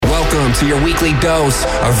Welcome to your weekly dose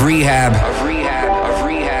of rehab.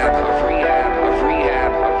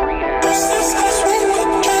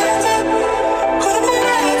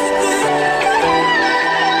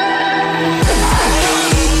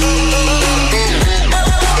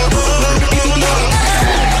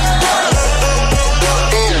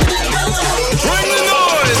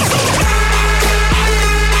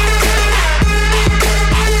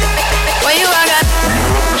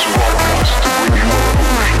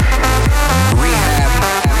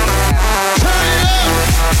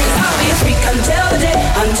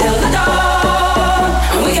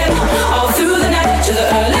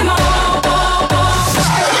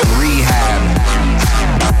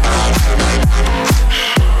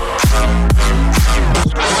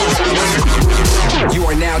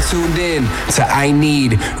 Tuned in to I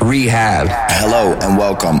Need Rehab. Hello and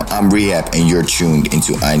welcome. I'm Rehab and you're tuned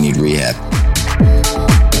into I Need Rehab.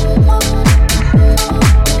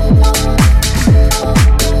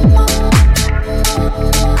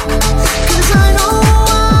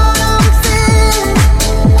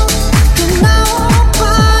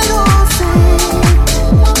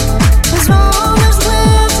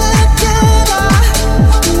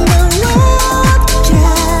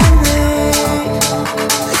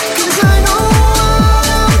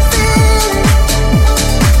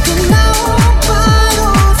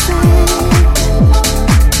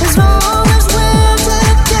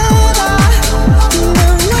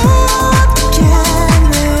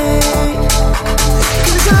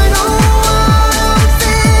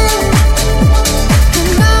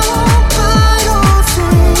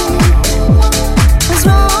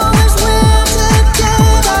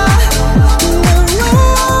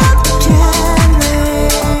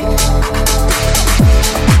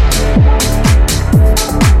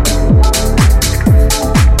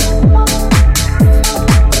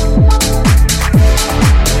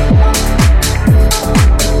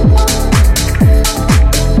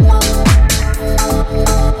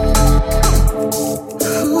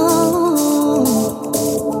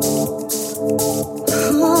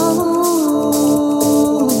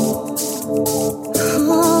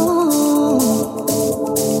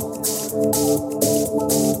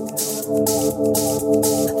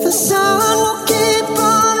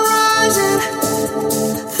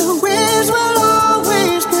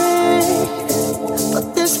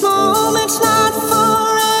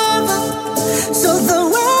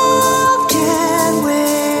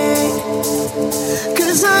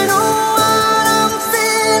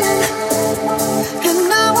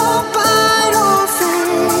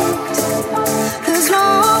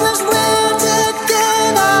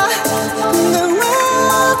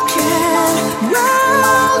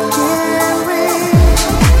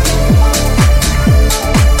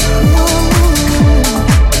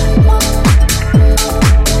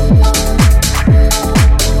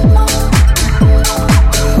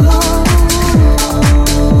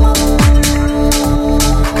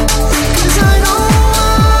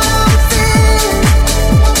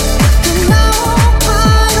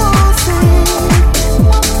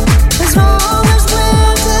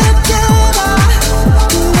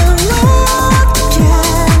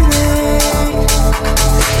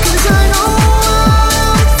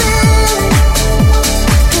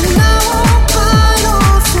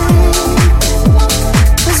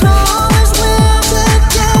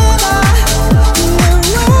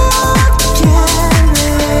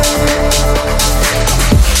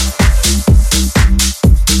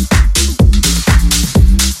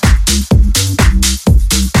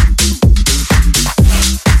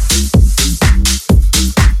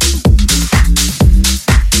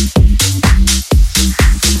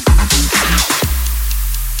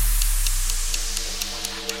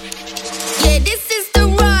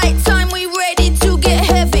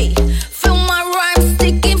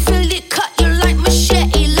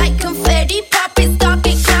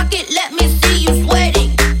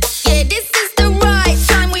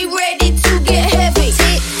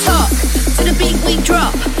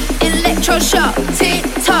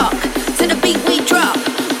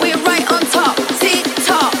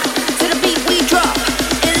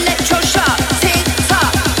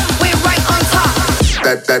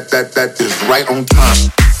 That is right on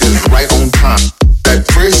time, is right on time. That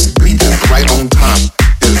first beat is right on time,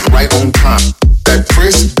 is right on time. That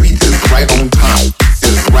first beat is right on time,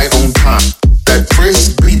 is right on time. That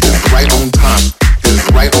first beat is right on time, is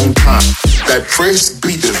right on time. That first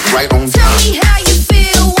beat is right on time. Tell me how you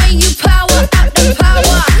feel when you power out the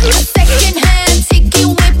power. A second hand ticket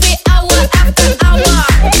whip it hour after hour.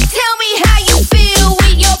 Tell me how you feel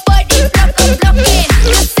when your body blocking.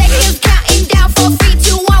 The seconds counting down for 3,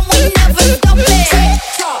 2, 1, we never stop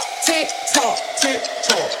it.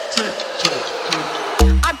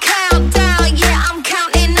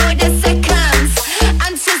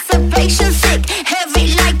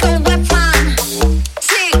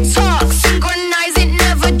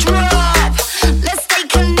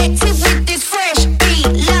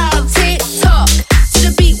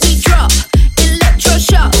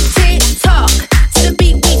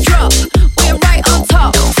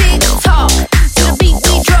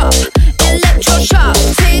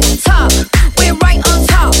 top, tick tock. We're right on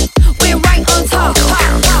top. We're right on top. Top,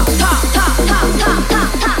 top, top, top, top, top,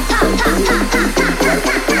 top,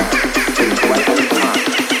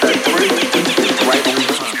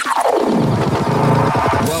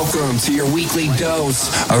 Welcome to your weekly dose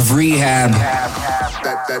of rehab.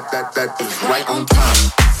 That is right on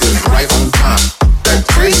time. Is right on time. That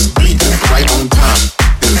Chris beat is right on time.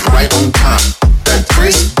 Is right on time. That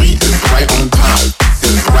Chris beat is right on time.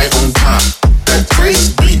 Is right on time. That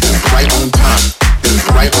Chris beat is right on time. Is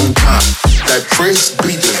right on time. That Chris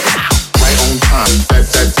beat is right on time.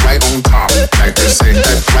 That's right on top. Like they say,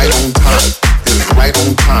 that's right on time. Is right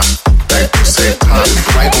on time. Like they say, time is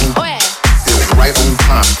right on. Is right on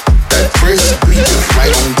time. That Chris beat is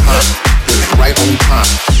right on time. Is right on time.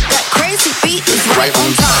 That crazy beat is right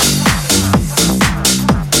on time.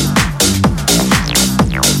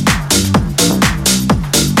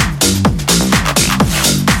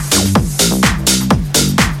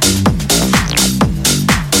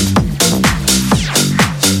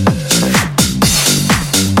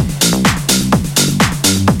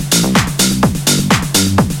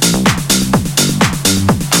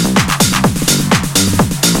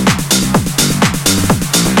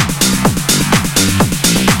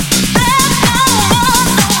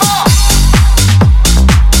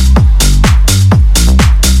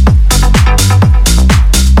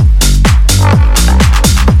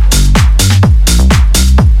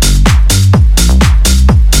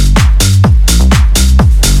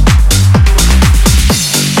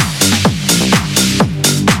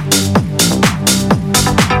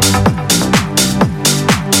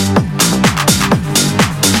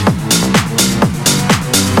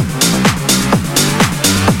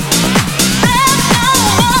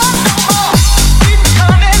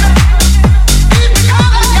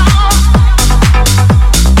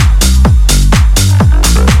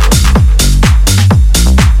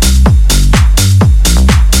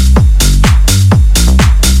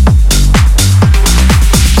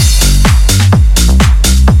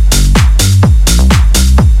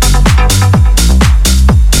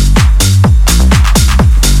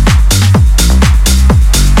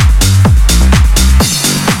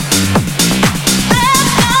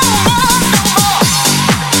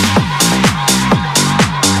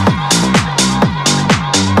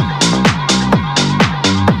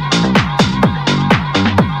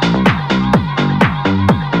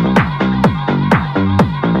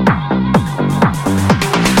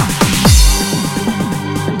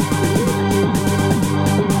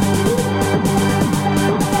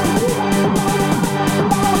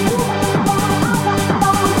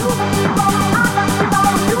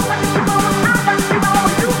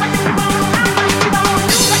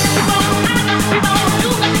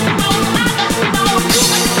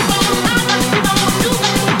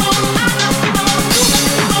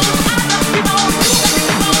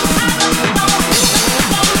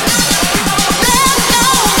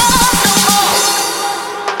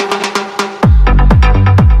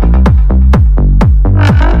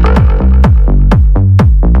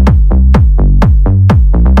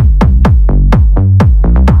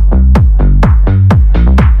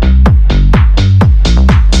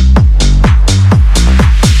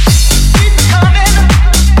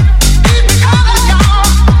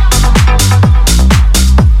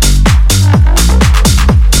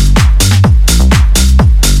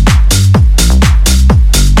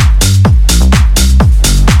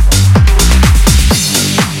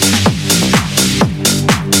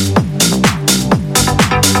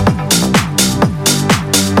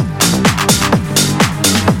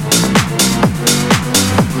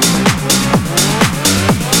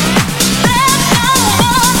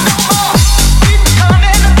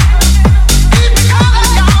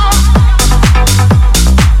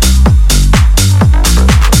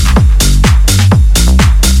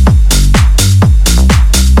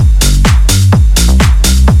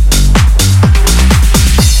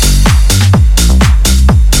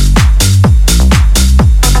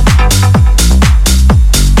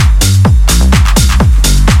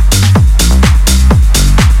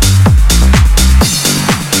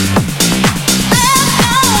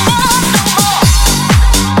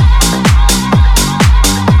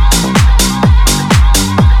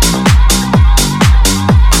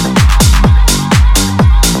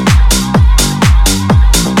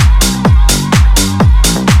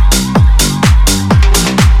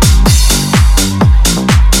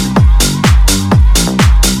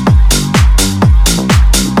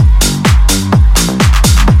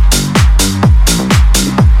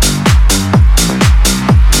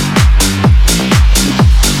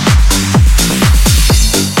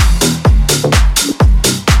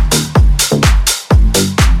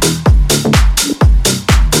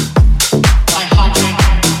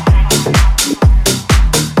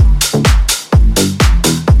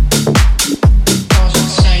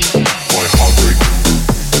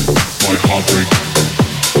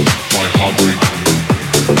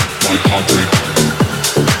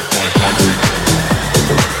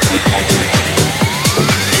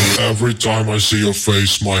 every time I see your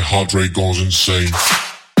face, my heart rate goes insane.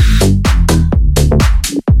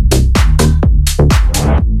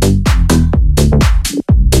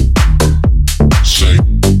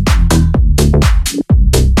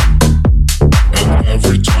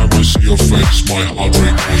 My heart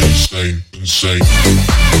rate goes insane, insane.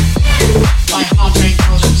 My heart rate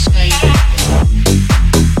goes insane.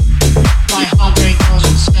 My heart rate goes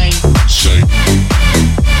insane. Insane.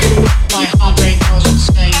 My heart rate goes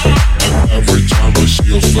insane. Every time I see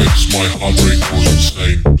your face, my heart rate goes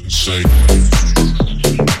insane, insane.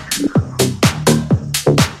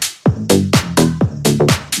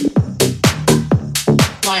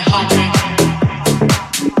 My heart rate.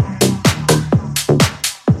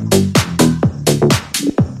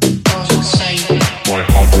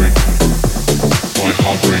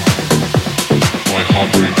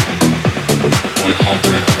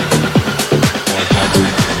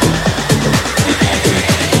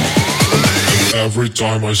 Every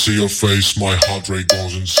time I see your face, my heart rate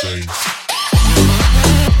goes insane.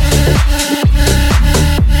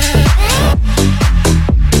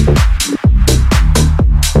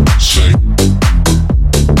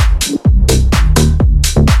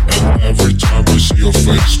 Every time I see your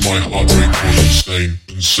face, my heart rate goes insane,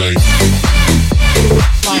 insane.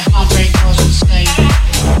 My heart rate goes insane.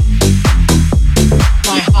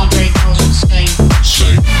 My heart rate goes insane.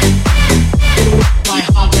 Insane. My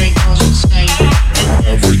heart rate goes insane.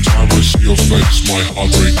 Every time I see your face, my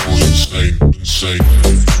heart rate goes insane, insane.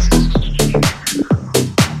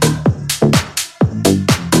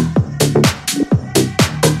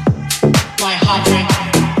 My heart rate.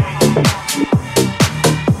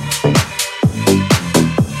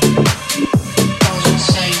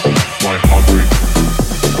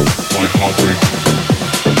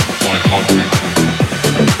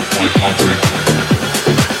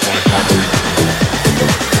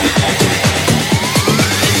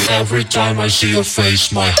 Every time I see your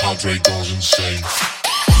face, my heart rate goes insane.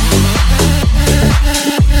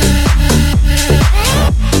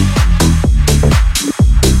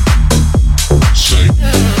 Insane.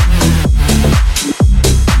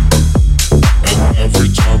 Every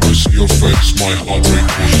time I see your face, my heart rate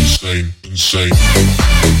goes insane, insane.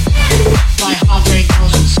 My heart rate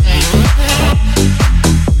goes insane.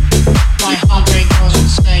 My heart rate goes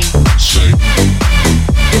insane. Insane.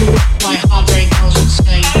 My heart rate goes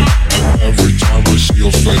insane. Every time I see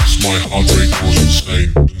your face, my heart rate goes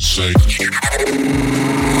insane, insane.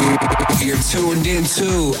 You're tuned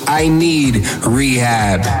into I Need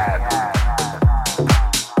Rehab.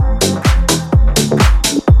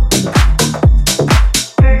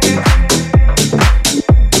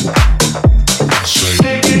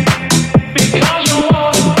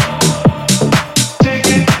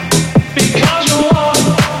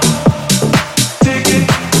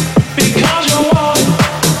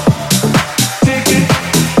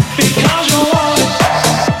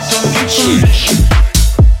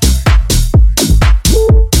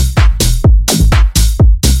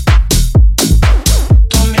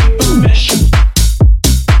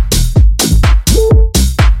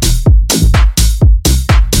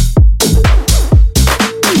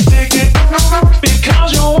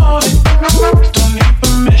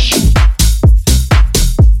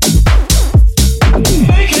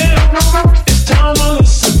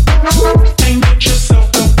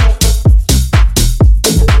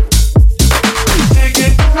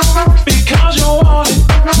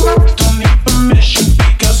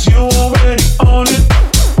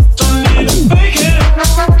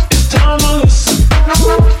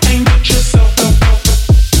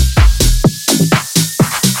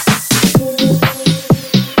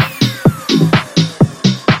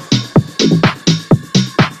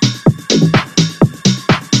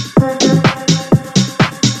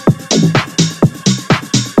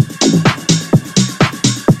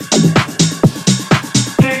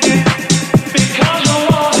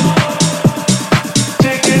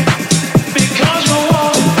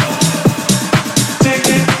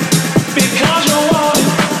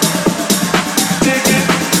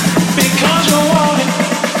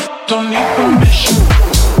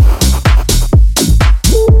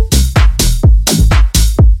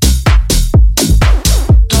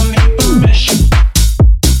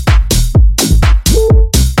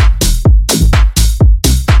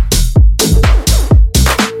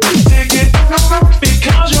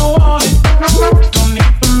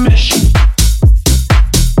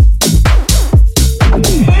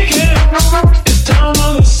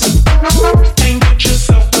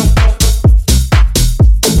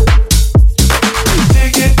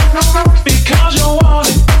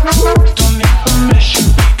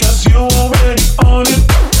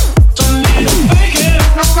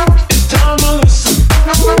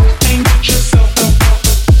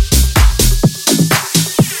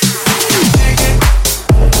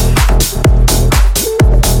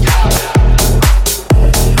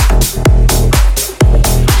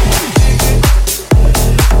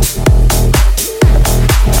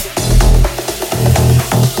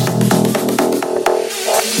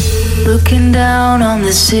 Looking down on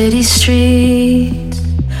the city streets,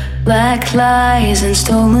 black lies and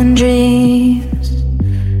stolen dreams.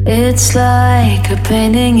 It's like a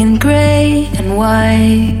painting in gray and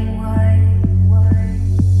white.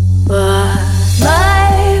 But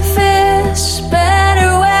life is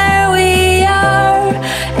better where we are.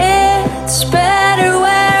 It's better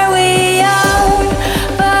where we are.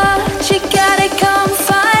 But you gotta come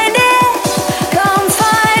find it. Come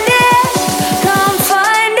find it. Come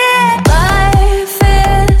find it. Life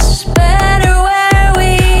is better where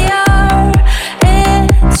we are.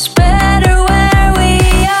 It's better where we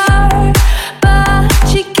are. But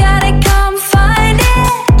you gotta come find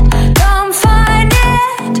it. Come find it.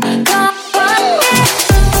 Come find it.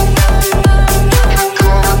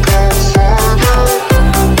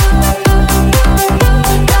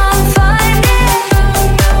 Come find it.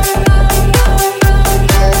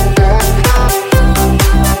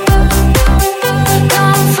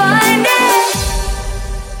 Come find it.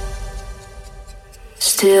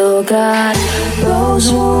 Still got those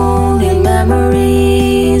wounded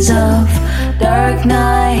memories of dark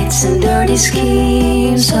nights and dirty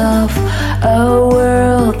schemes of a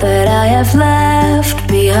world that I have left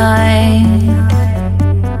behind.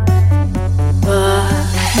 But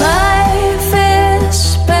life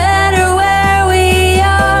is better where we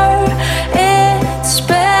are. It's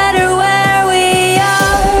better where we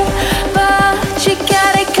are. But you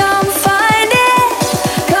gotta come find it.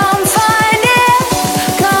 Come find it.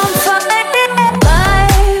 Come find it.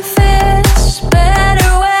 Life is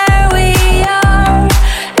better where we are.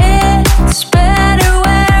 It's better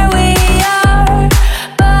where we are.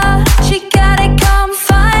 But you gotta come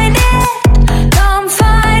find it. Come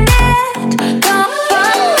find it. Come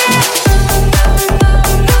find it.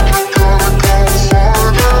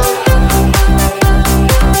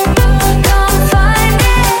 Come find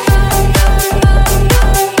it.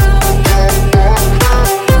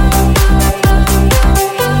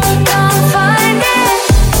 Come find it.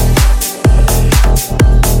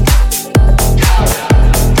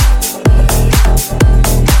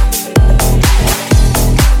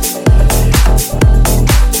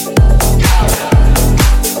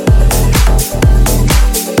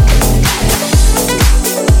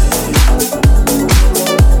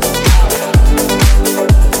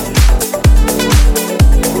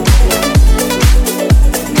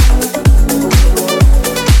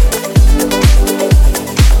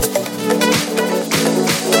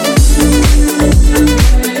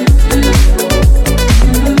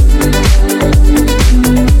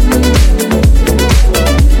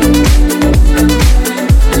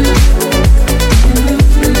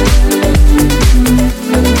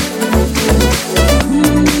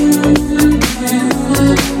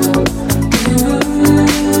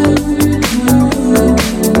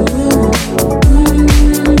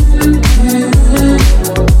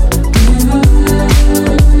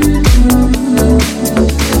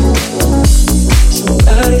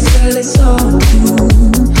 Somebody said they saw you.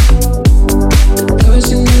 The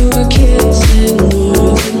person you were kissing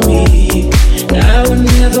more than me. And I would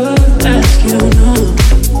never ask you, no.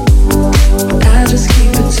 I just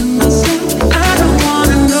keep it to myself. I don't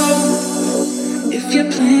wanna know if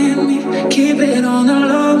you're playing me. Keep it on the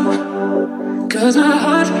low. 'Cause my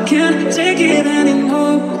heart can't take it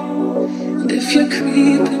anymore. And if you're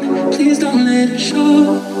creeping, please don't let it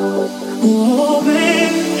show. Oh,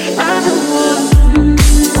 babe, I don't wanna.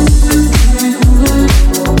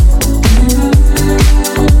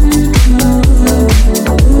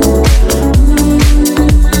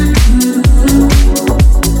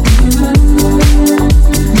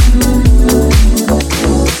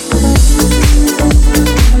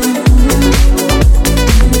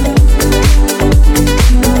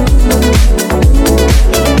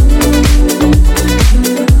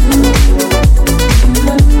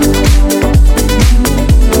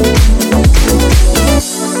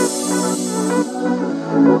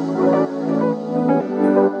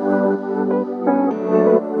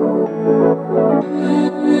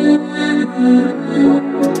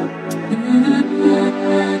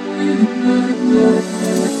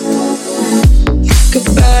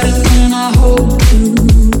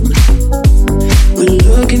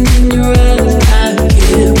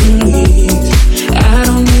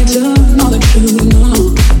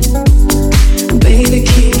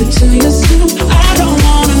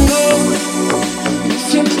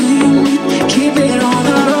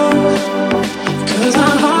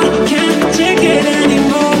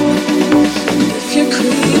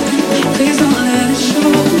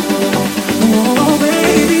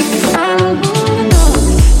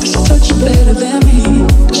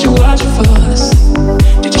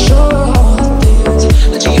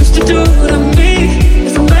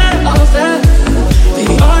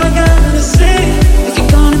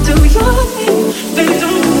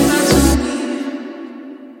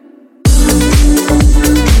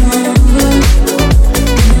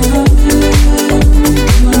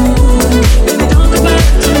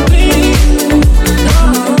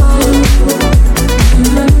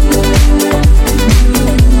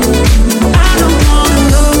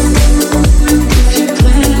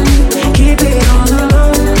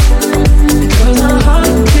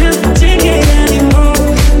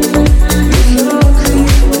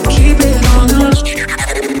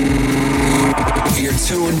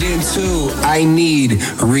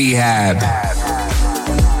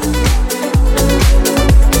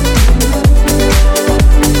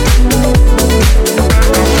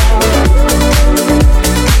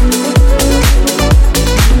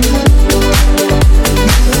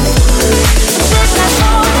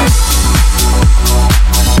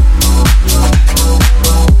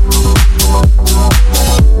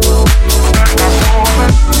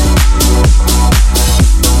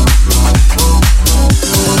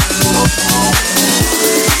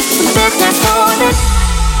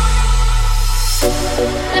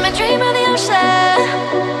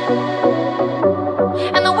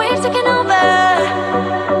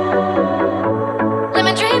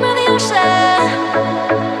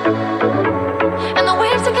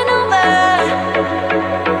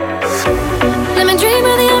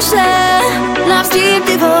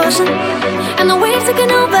 devotion, and the waves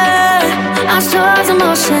taking over our stars in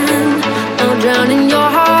motion. I'll drown in your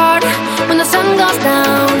heart when the sun goes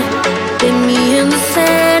down. Leave me in the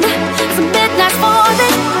sand, it's a midnight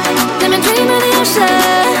falling. Let me dream of the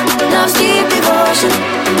ocean, love's deep devotion,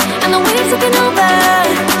 and the waves taking over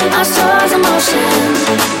our stars in motion.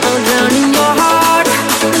 I'll drown in your heart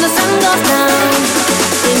when the sun goes down.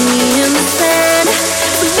 Leave me in the sand,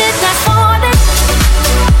 it's a midnight falling.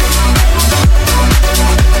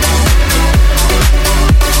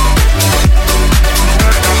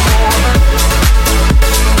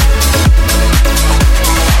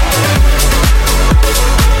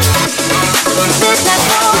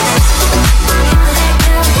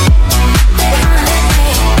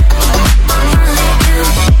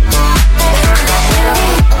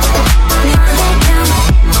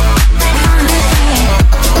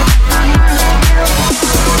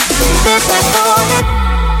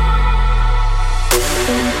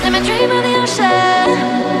 Let me dream of the ocean,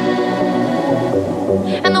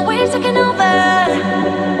 and the waves taking over.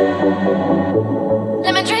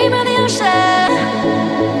 Let me dream of the ocean,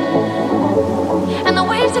 and the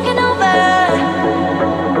waves taking over.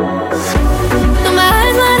 Now my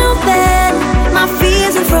eyes wide open, my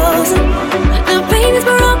fears are frozen, the pain is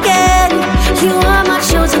broken. You are my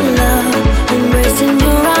chosen love, embraced in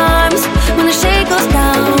your arms when the shade goes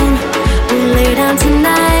down. We'll lay down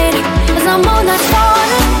tonight as I'm all night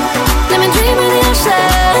falling. Let me dream of the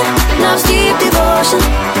ocean, love's deep devotion,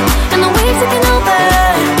 and the waves taking over.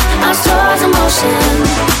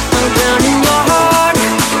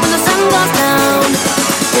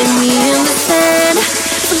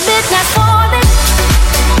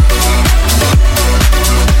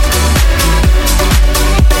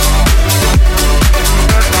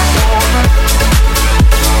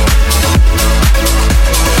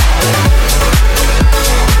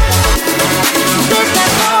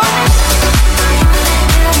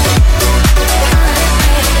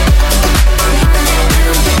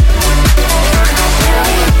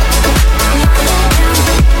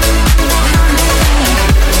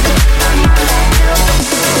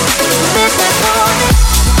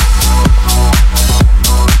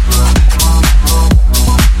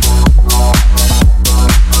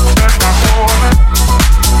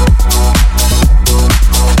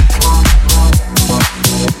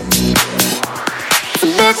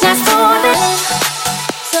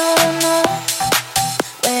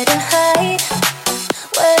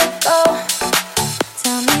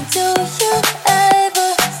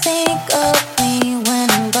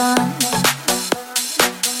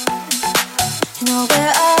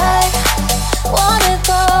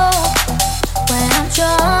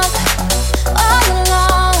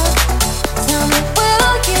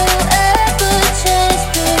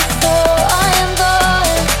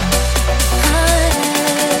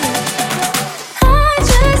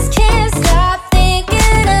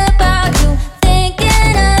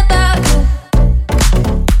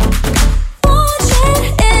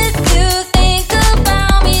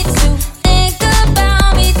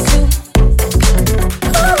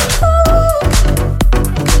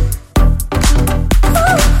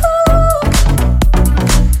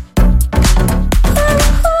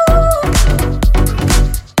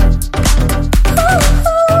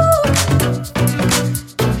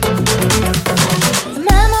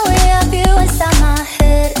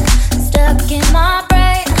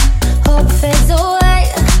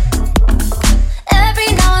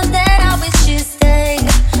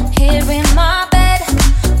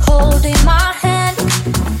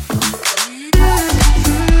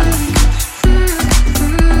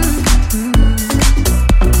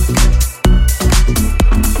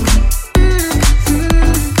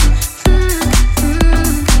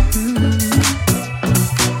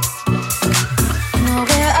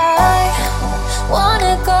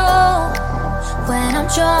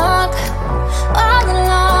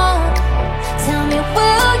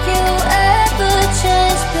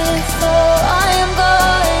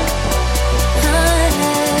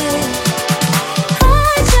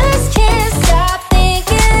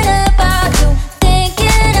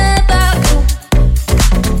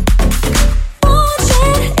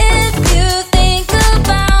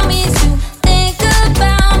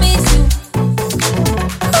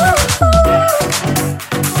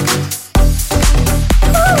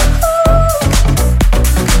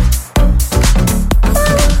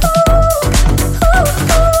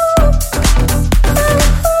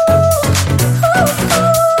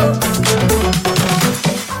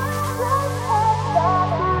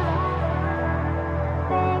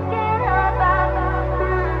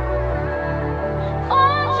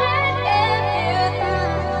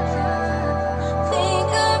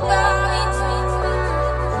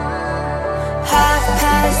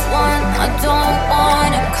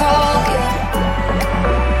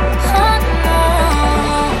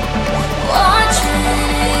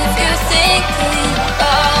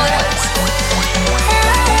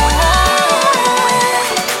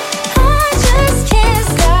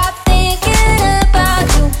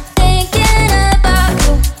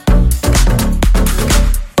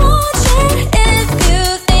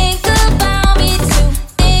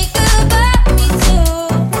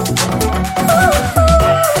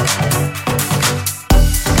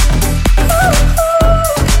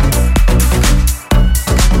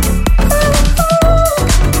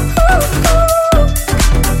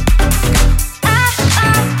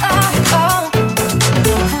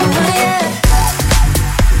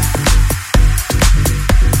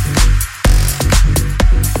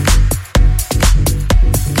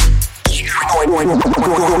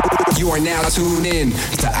 You are now tuned in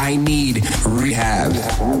to I Need Rehab.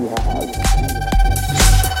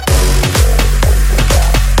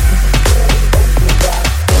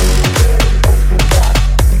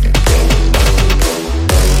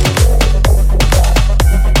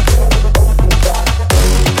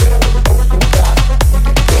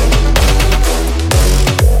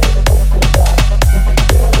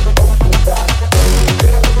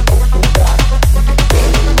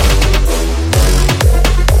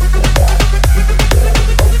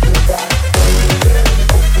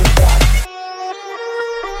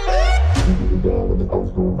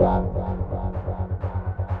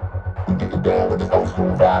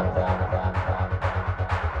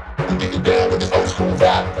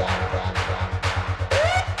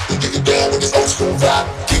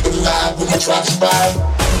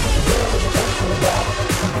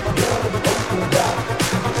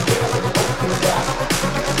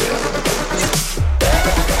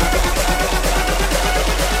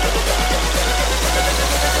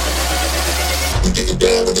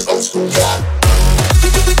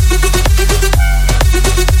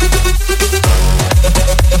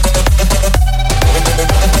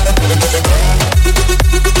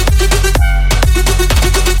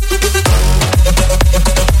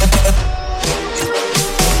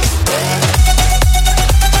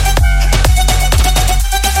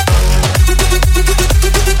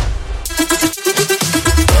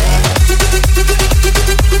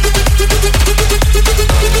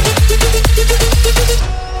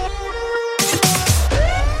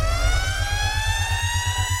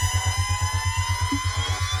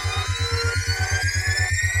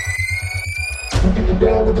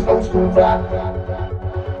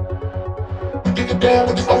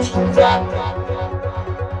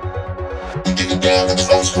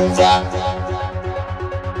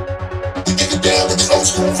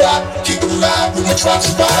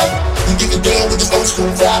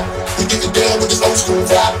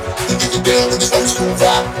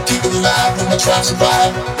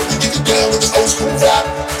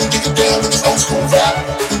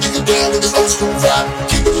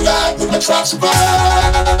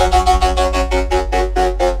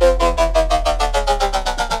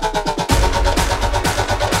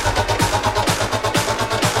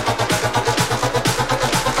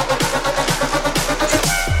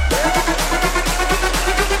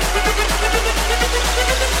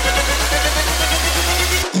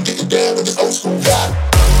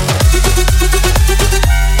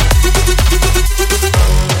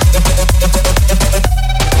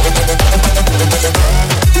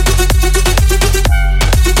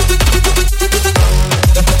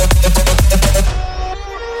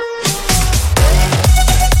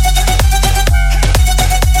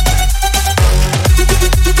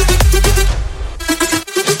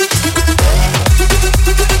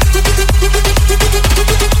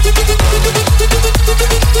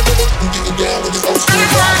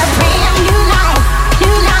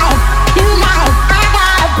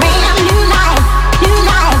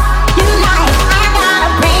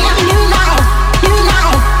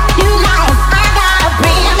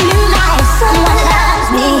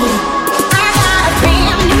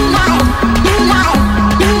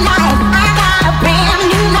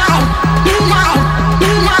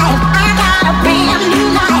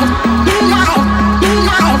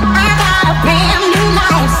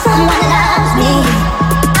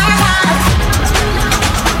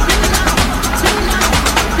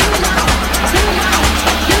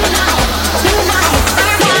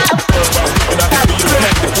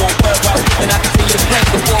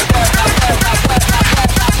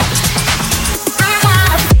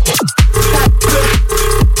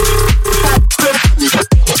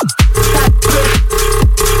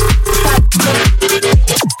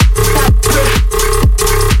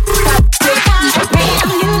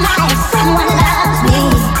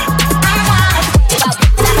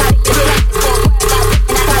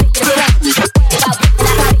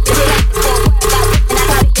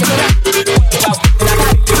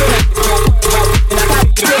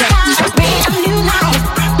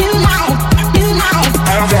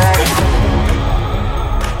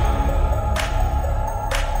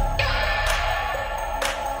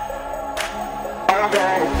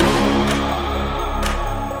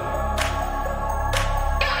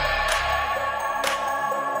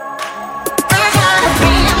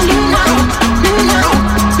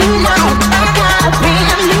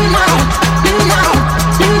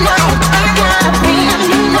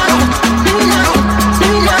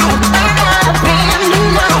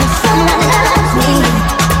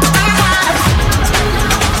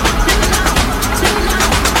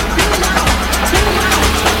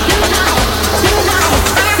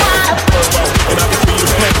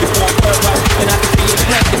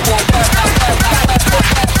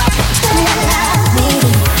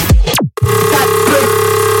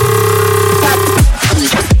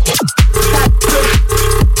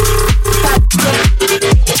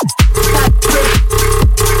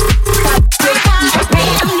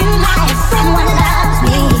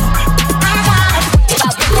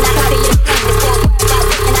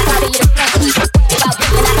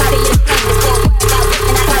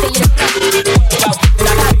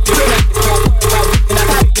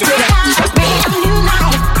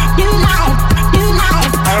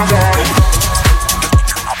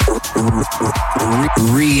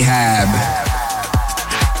 Rehab.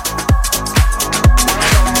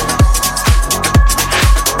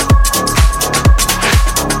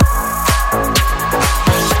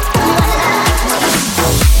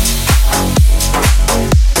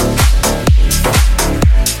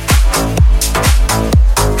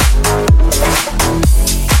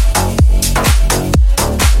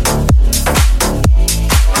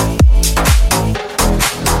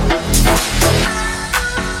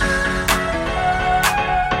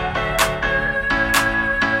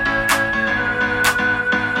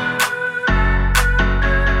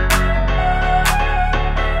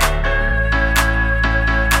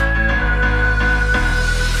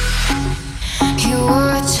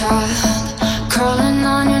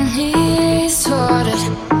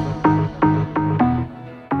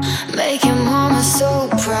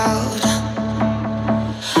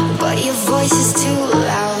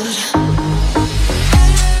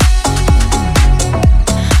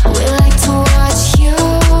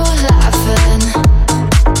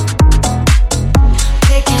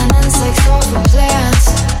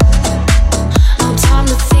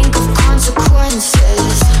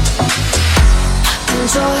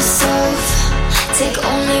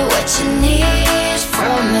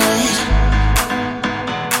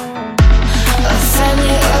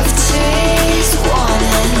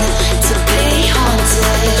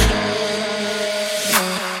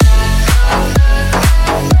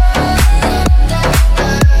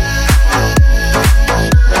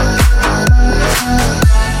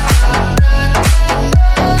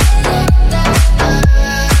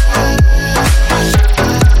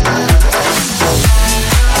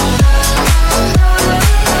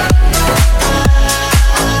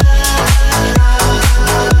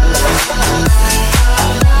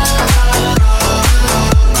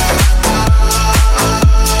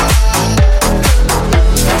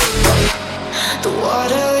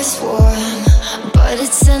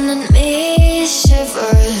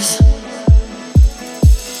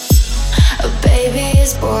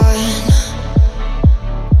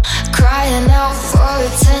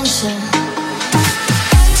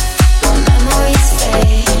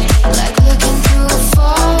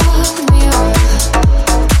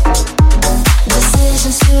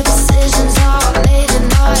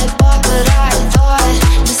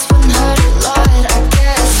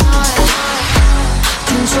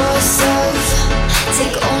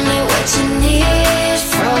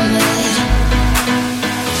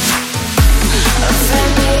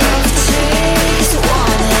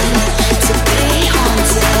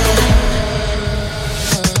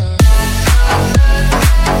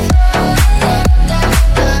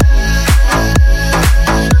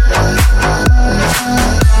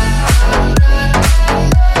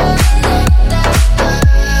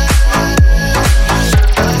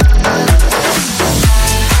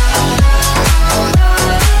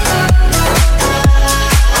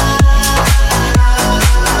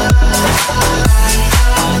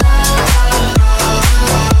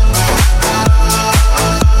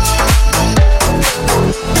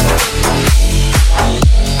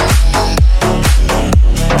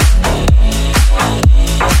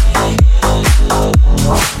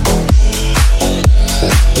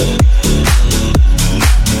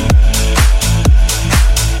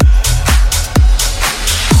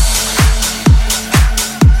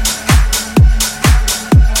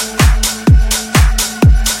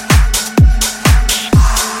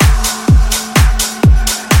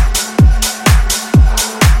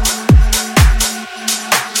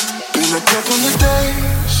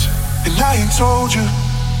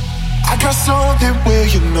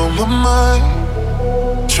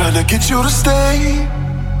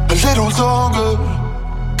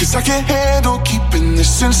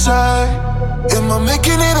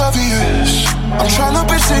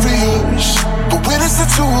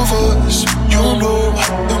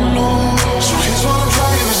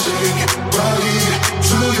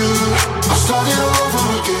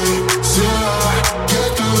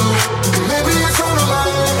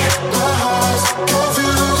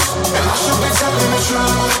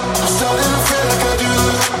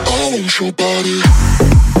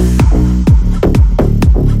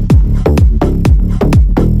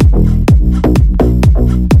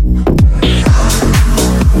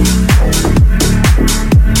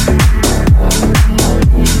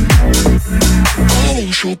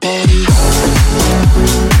 Your body.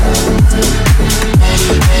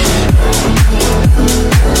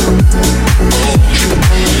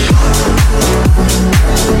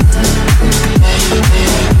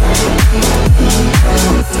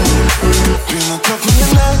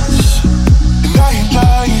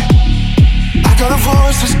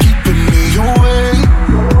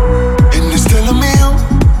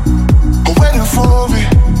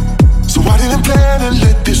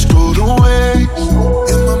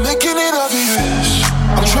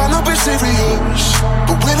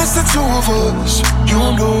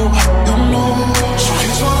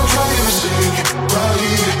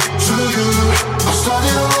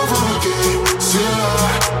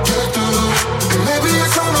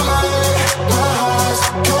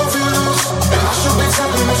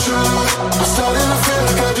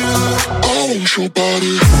 want your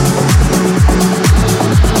body.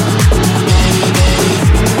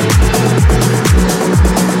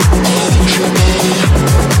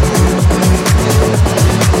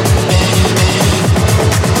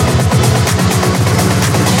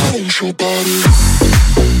 Your body.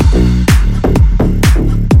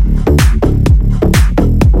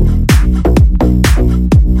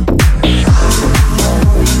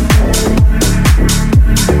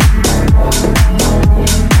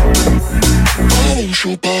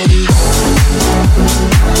 Your body.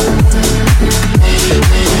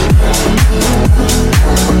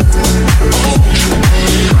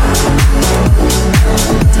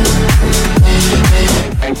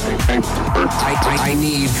 I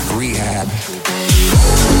need rehab.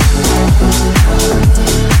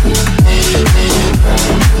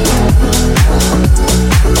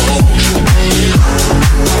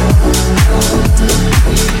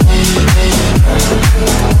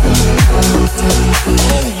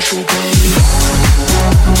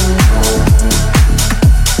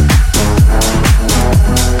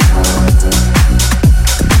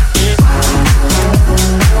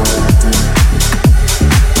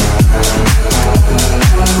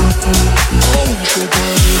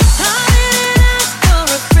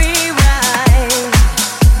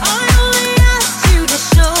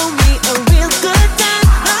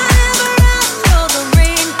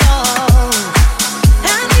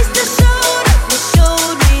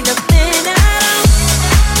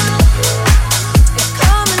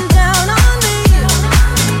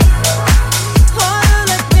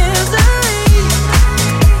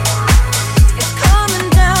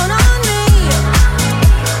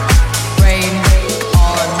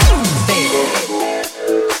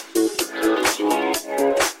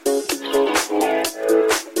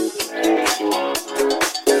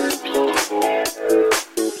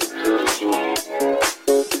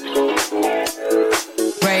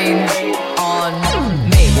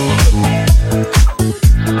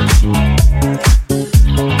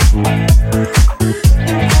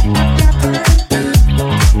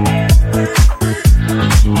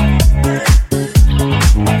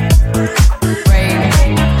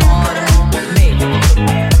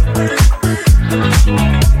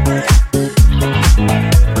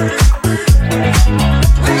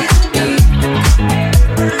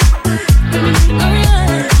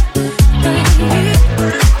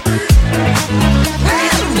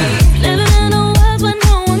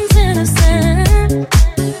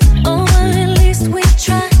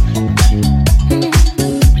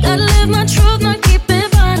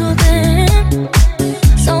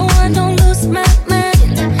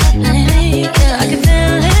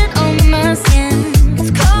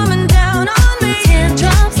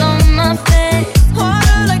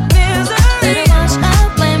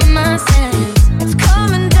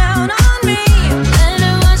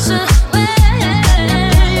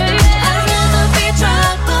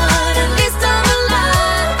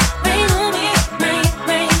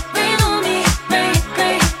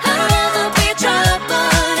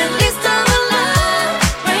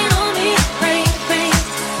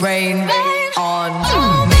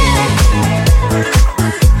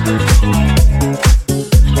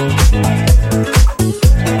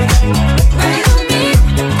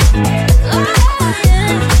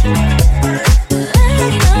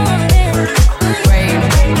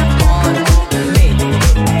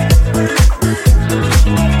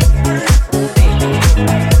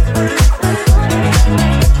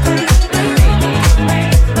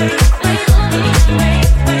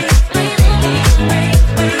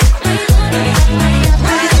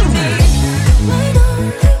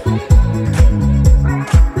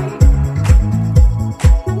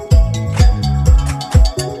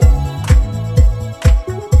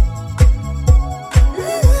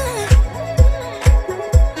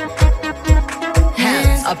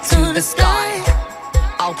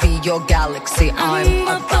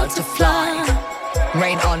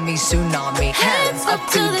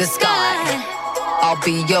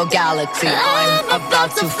 Galaxy, I'm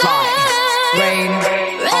about to fly. Rain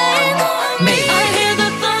on me. I hear the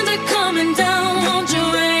thunder coming down. Won't you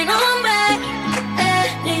rain on me?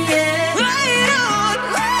 Yeah. Rain on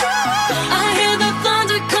me. I hear the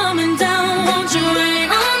thunder coming down. Won't you rain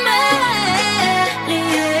on me?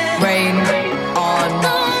 Yeah. Rain on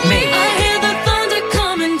me. I hear the thunder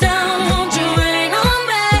coming down. Won't you rain on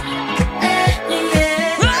me?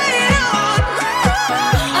 Yeah. Rain on me.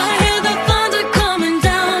 I hear the thunder coming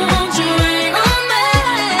down. Won't you rain on me?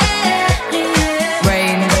 Yeah.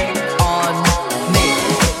 Rain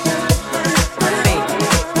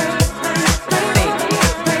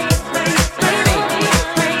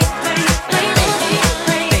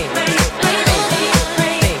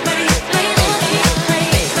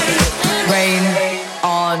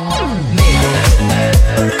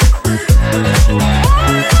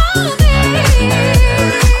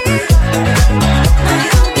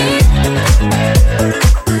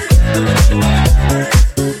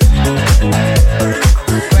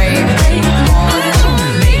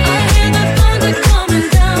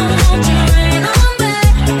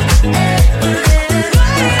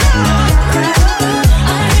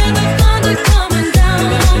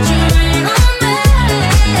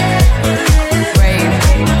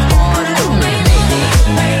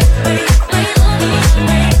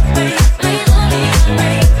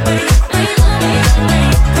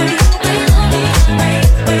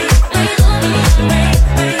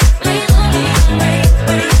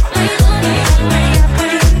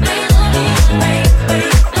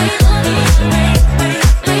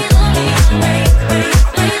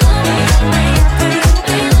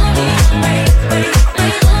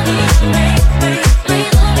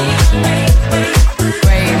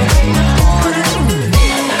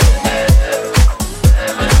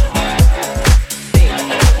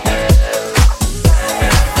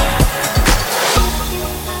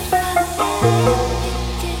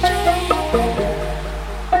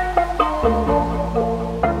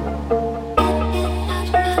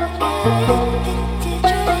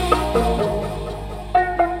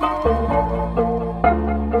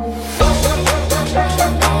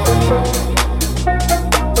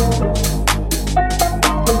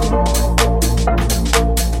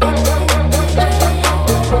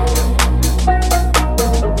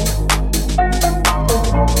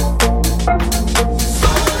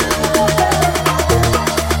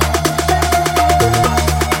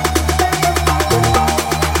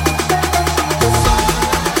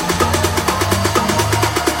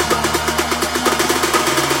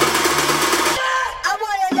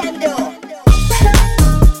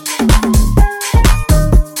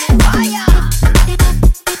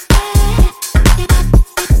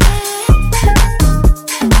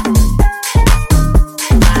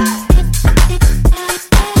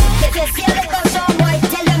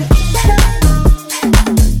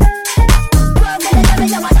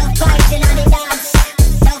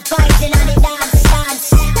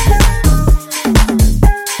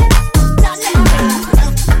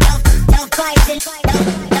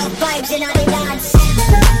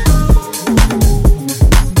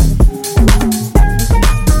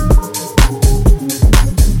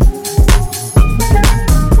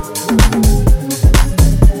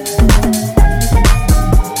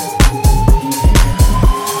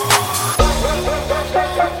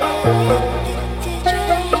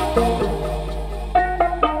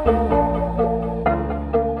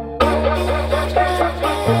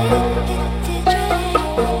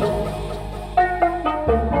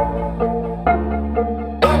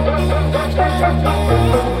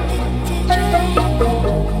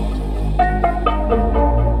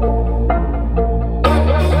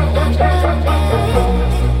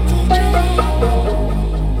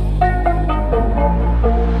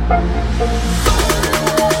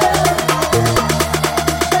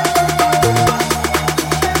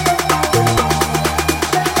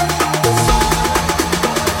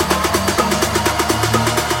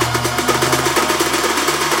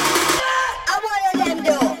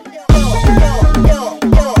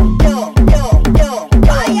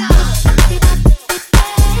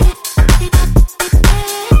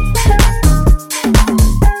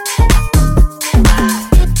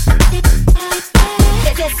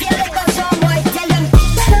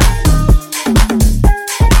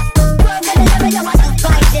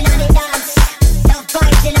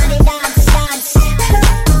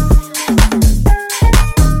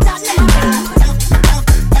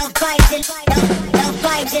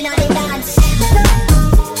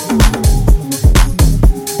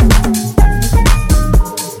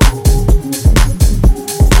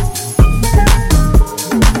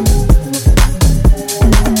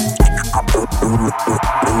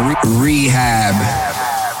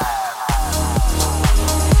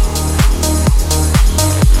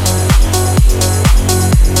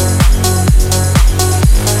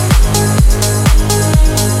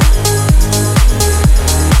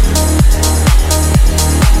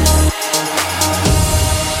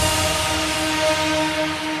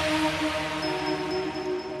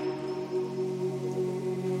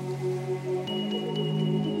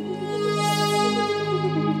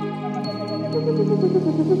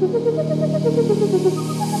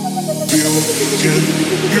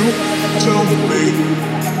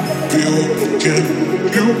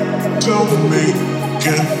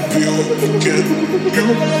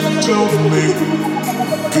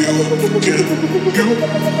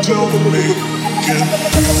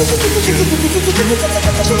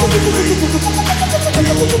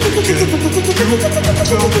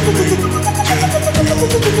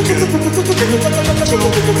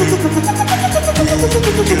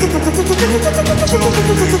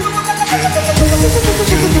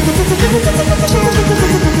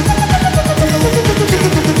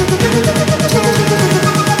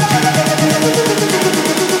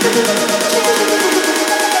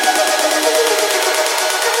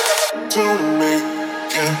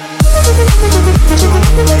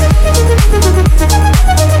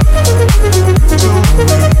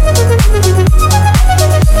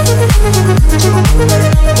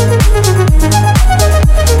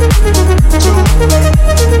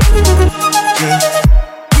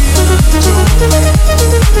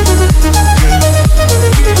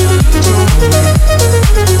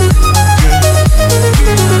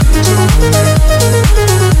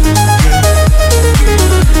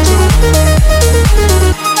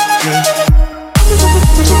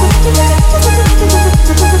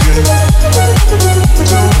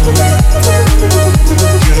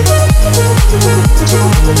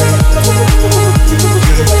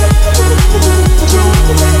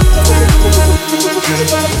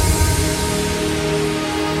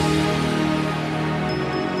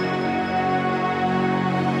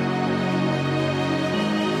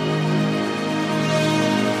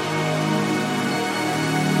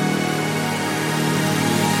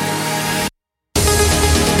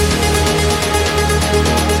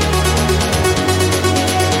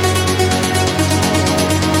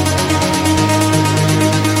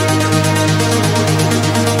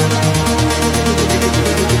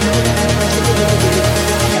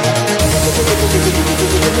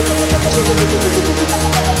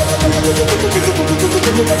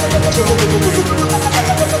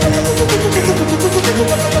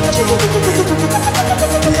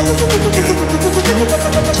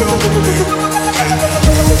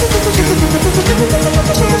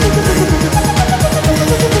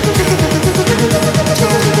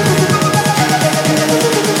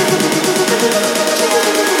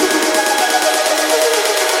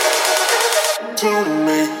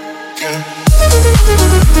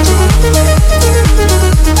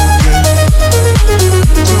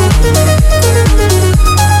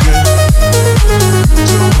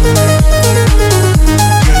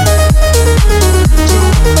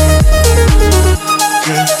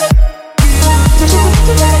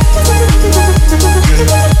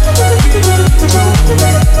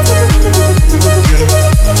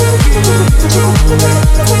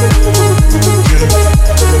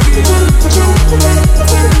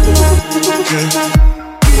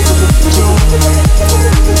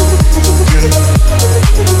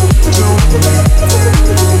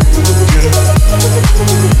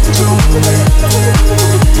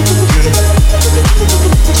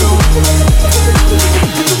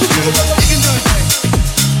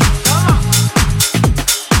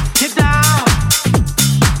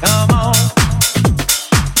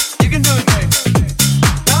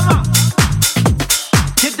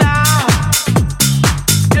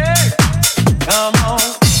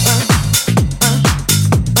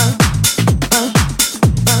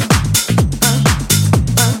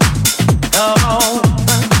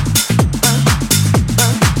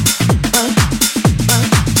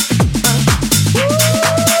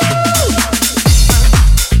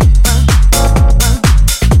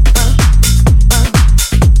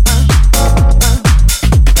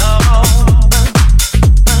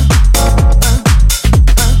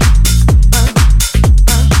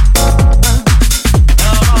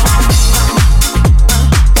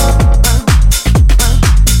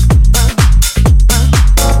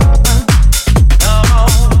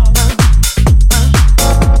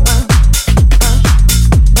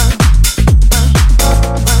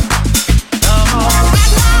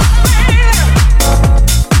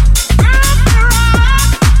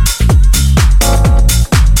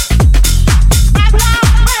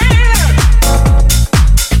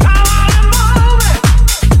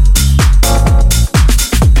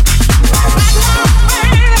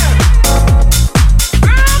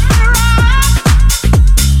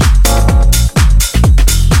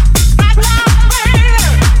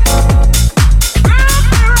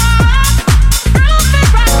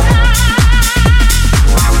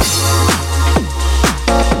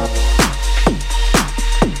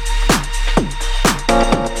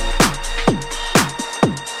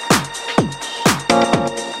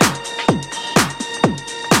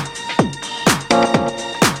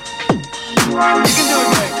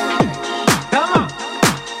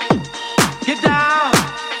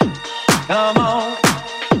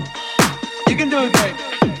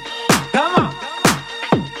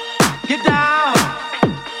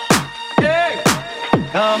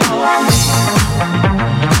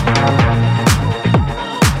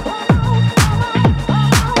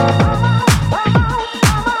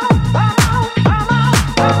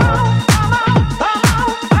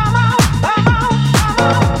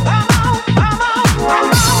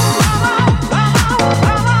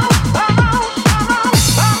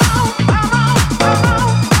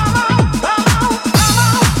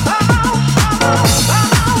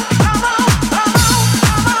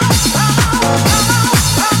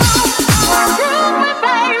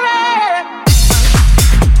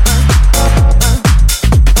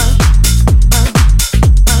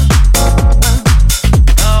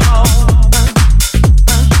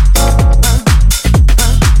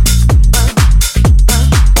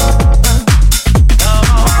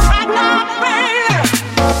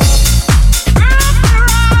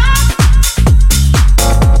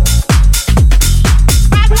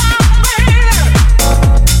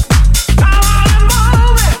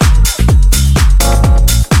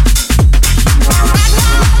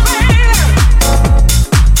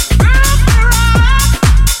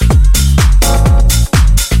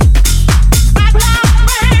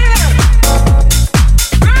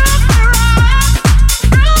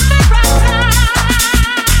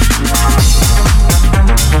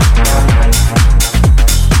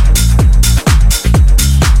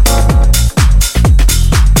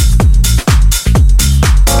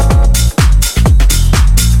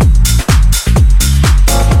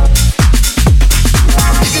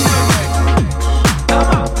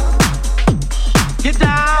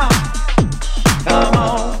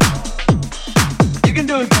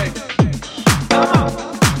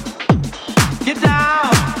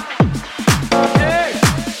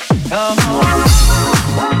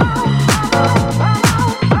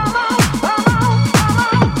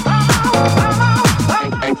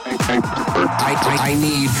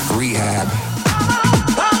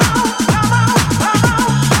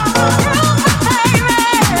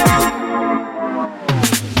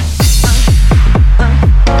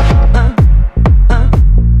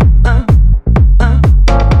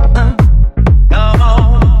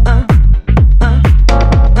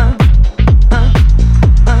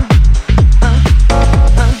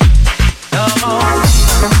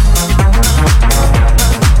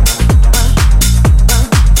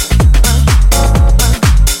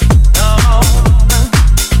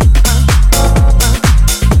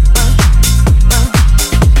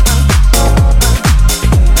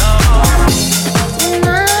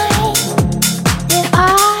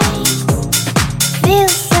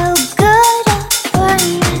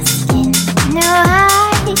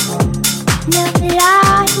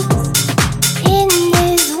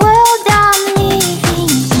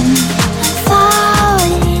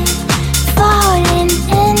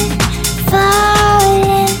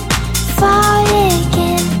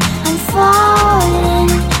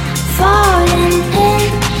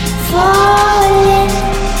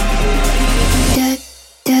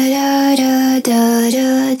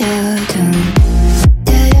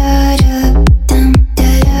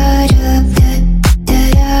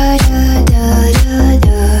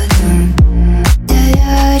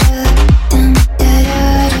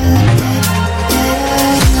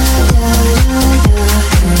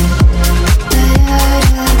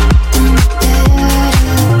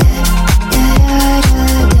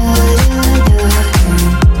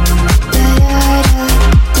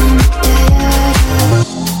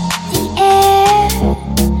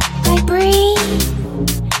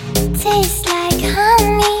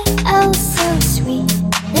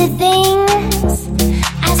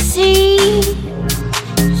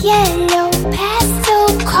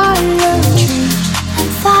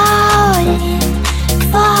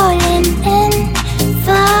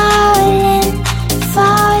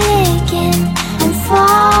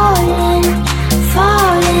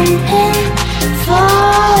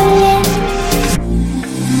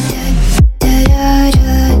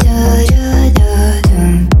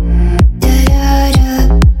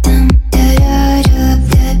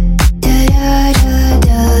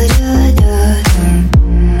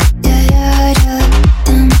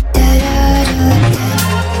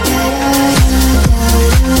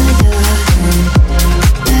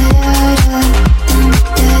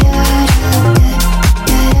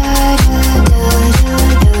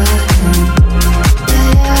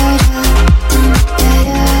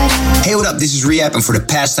up? This is Rehab, and for the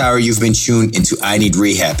past hour, you've been tuned into I Need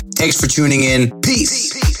Rehab. Thanks for tuning in.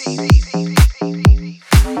 Peace.